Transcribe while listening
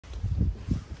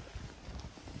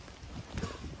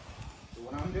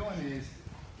what I'm doing is,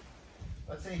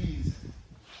 let's say he's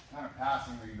kind of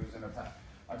passing or he goes in a pass.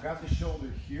 I grab the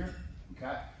shoulder here,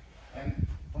 okay? And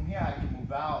from here I can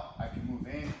move out, I can move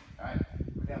in, right?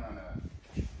 Go down on a,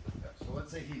 so let's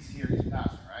say he's here, he's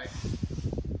passing, right?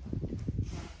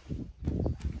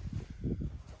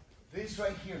 This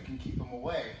right here can keep him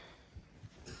away,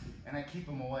 and I keep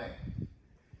him away.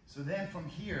 So then from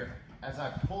here, as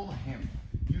I pull him,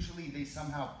 usually they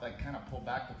somehow like kind of pull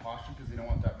back the posture because they don't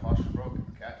want that posture broken,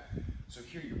 okay? So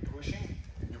here you're pushing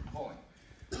and you're pulling.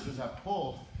 So as I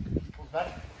pull, he pulls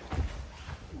back,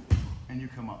 and you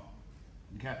come up,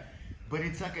 okay? But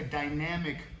it's like a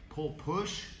dynamic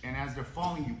pull-push, and as they're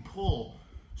falling, you pull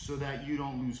so that you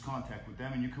don't lose contact with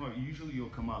them, and you come up. Usually you'll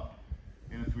come up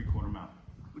in a 3/4 mount,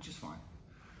 which is fine.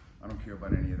 I don't care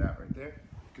about any of that right there,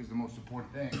 because the most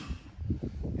important thing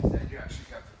is that you actually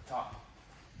got to the top.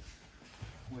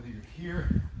 Whether you're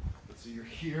here, let's say you're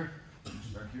here, you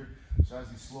start here. So as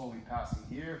he's slowly passing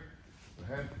here,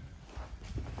 go ahead.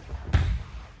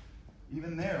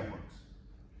 Even there it works.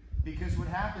 Because what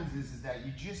happens is that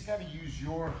you just got to use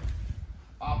your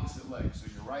opposite leg. So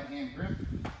your right hand grip,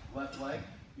 left leg.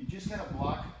 You just got to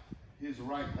block his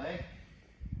right leg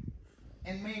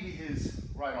and maybe his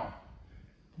right arm.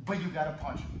 But you got to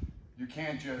punch him. You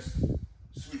can't just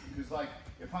sweep. Because like,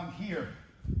 if I'm here,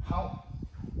 how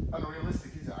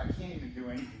unrealistic is it? I can't even do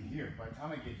anything here. By the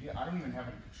time I get here, I don't even have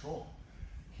any control.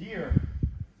 Here,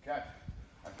 okay,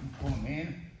 I can pull him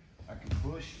in, I can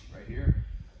push right here.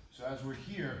 So as we're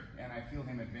here and I feel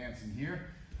him advancing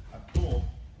here, I pull,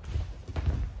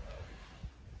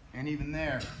 and even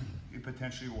there, it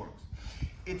potentially works.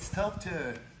 It's tough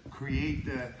to create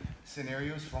the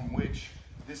scenarios from which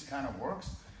this kind of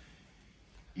works.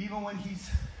 Even when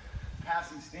he's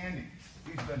passing standing,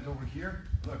 he's bent over here,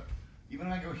 look, even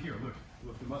when I go here, look,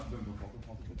 lift him up, boom, boom, boom,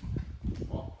 boom, boom,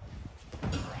 fall.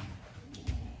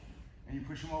 And you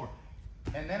push him over.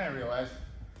 And then I realized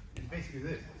it's basically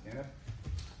this, stand up.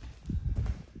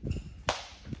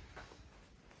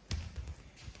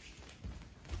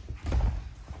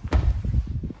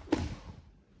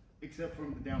 Except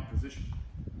from the down position.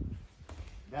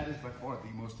 That is by far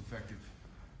the most effective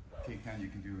takedown you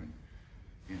can do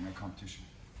in a competition.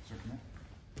 So come on.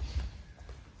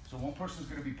 So one person's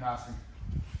going to be passing.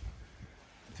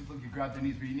 Typically you grab the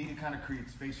knees, but you need to kind of create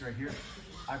space right here.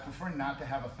 I prefer not to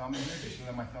have a thumb in here just so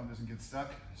that my thumb doesn't get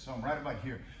stuck. So I'm right about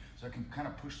here. So I can kind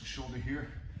of push the shoulder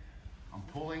here. I'm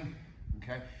pulling,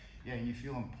 okay? Yeah, and you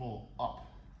feel him pull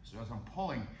up. So as I'm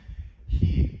pulling,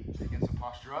 he gets the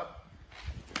posture up,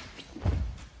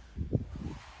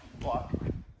 block,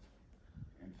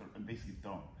 and basically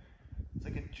throw him. It's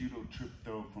like a judo trip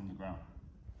throw from the ground.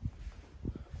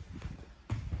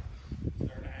 Is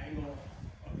there an angle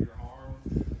of your arm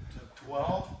to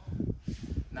 12,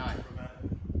 9.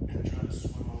 And try to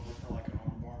swim over for like an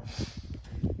arm bar?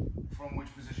 From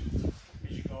which position?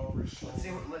 As you go over his shoulder.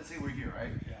 Let's say we're here,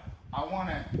 right? Yeah. I want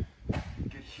to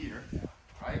get here,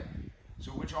 right?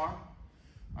 So which arm?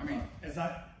 I mean, as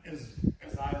I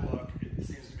look, it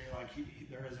seems to me like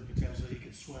there is a potential he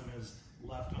could swim his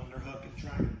left underhook and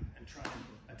try and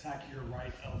attack your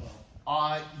right elbow.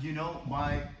 You know,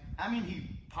 he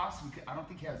possibly could. I don't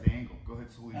think he has the angle. Go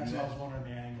ahead, slowly. That's what I was wondering,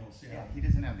 the angles. Yeah. He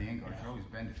doesn't have the angle. I can always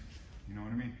bend it. You know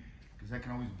what I mean? Because I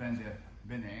can always bend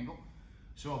the angle.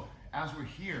 So as we're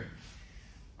here,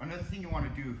 another thing you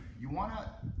want to do, you want to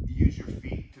use your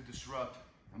feet to disrupt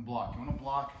and block. You want to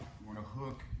block, you want to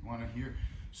hook, you want to here.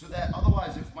 So that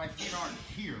otherwise, if my feet aren't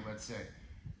here, let's say,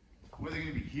 where they're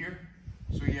going to be here,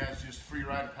 so he has just free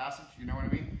ride of passage, you know what I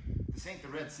mean? This ain't the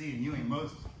Red Sea and you ain't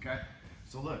Moses, okay?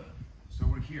 So look, so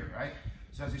we're here, right?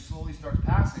 So as he slowly starts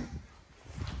passing,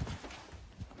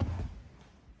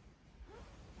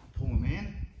 pull him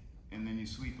in, and then you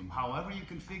sweep him. However you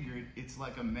configure it, it's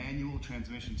like a manual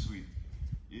transmission sweep.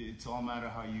 It's all a matter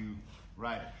how you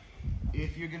ride it.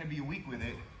 If you're going to be weak with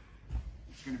it,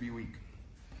 it's going to be weak.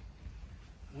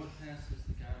 What pass is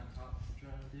the guy on top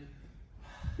trying to do?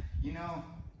 You know,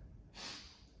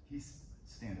 he's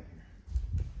stand up here.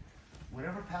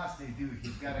 Whatever pass they do,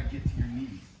 he's got to get to your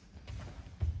knees.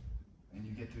 And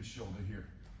you get to his shoulder here.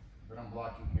 But I'm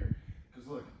blocking here. Because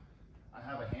look, I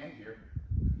have a hand here.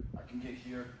 I can get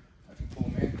here. I can pull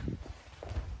him in.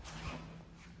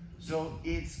 So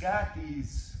it's got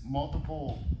these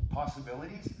multiple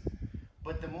possibilities.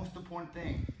 But the most important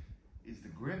thing is the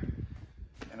grip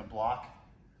and a block.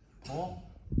 Pull,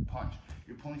 punch.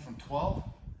 You're pulling from 12,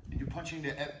 and you're punching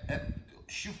to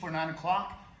shoot for 9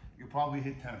 o'clock, you'll probably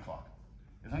hit 10 o'clock.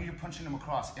 As long as you're punching him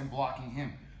across and blocking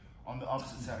him on the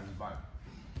opposite side of his body.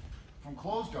 From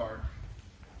closed guard,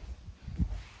 it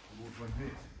looks like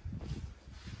this.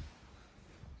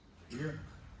 here,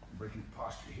 breaking the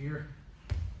posture here.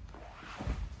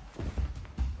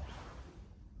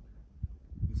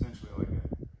 Essentially like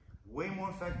that. Way more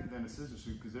effective than a scissor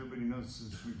sweep because everybody knows the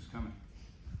scissor sweep is coming.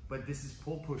 But this is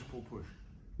pull, push, pull, push.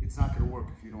 It's not going to work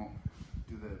if you don't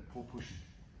do the pull, pushing.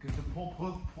 Because the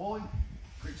pulling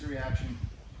creates a reaction,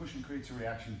 pushing creates a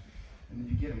reaction, and then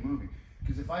you get it moving.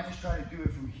 Because if I just try to do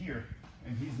it from here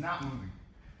and he's not moving,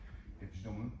 it just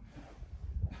don't move.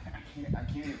 I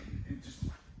can't,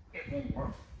 it won't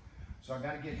work. So I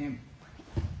got to get him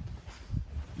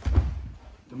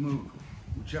to move,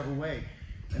 whichever way.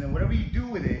 And then whatever you do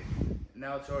with it,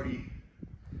 now it's already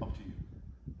up to you.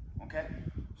 Okay?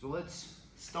 So let's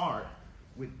start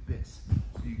with this,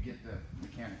 so you get the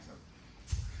mechanics of it.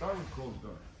 Start with closed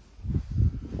guard.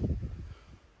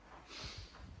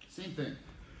 Same thing.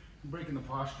 Breaking the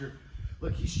posture.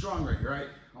 Look, he's strong right here, right?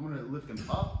 I'm gonna lift him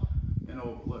up and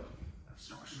over. Look, that's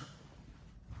strong.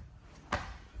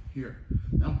 Here.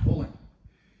 Now I'm pulling.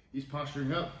 He's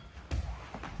posturing up.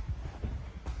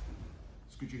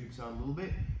 Scoot your hips out a little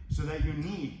bit so that your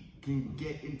knee can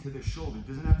get into the shoulder. It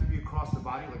doesn't have to be across the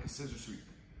body like a scissor sweep.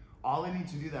 All I need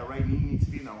to do, that right knee needs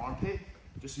to be in the armpit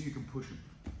just so you can push him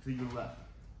to your left.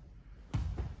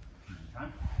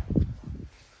 Time.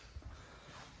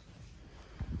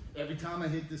 Every time I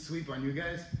hit this sweep on you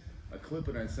guys, I clip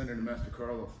it and I send it to Master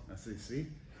Carlos. I say, see?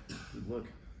 Look,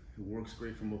 it works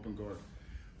great from open guard.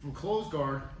 From closed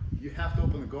guard, you have to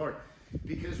open the guard.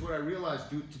 Because what I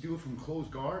realized, to do it from closed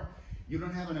guard, you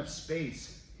don't have enough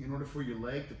space in order for your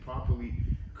leg to properly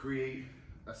create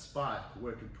a spot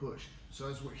where it can push. So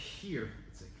as we're here,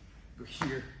 it's like, go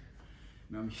here,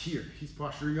 now I'm here. He's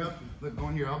posturing up, let go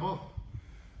on your elbow,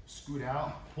 scoot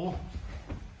out, pull,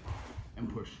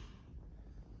 and push.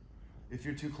 If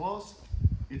you're too close,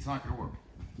 it's not gonna work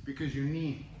because your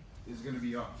knee is gonna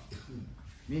be up,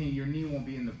 meaning your knee won't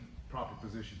be in the proper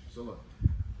position. So look,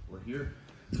 we're here,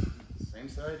 same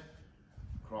side,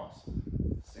 cross,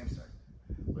 same side.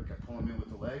 Look, I pull him in with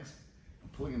the legs, I'm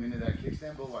pulling him into that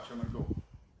kickstand, but watch, I'm gonna go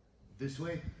this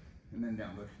way and then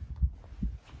down. Look,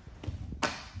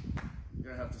 you're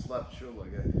gonna have to slap the shoulder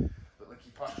like that, but like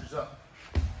he postures up.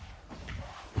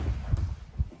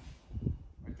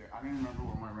 Right there, I don't remember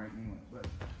where my right knee went, but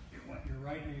it went. Your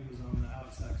right knee was on the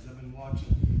outside because I've been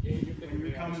watching. When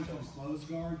you're coming from closed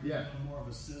guard, you're doing more of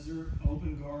a scissor.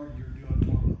 Open guard, you're doing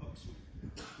more of a hook sweep.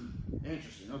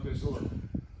 Interesting. Okay, so look.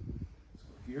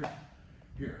 Here,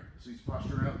 here. So he's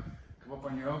posturing up. Come up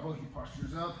on your elbow. He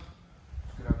postures up.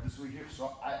 Get out this way here.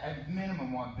 So I at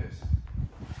minimum want this.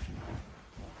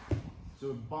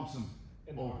 So it bumps him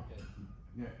in the armpit.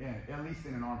 Yeah, at least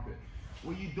in an armpit.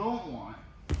 What you don't want,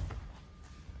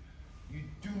 you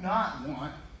do not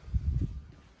want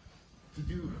to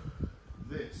do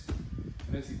this.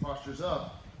 And as he postures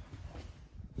up,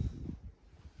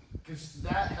 because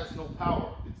that has no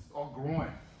power, it's all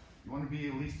groin. You want to be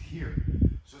at least here.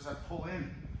 So as I pull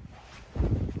in,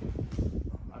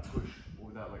 I push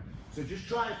over that leg. So just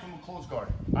try it from a closed guard.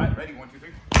 All right, ready? 1, 2, 3.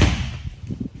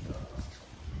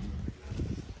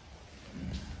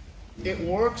 It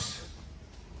works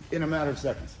in a matter of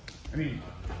seconds. I mean,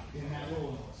 in that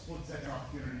little split second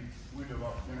opportunity, window of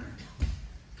opportunity.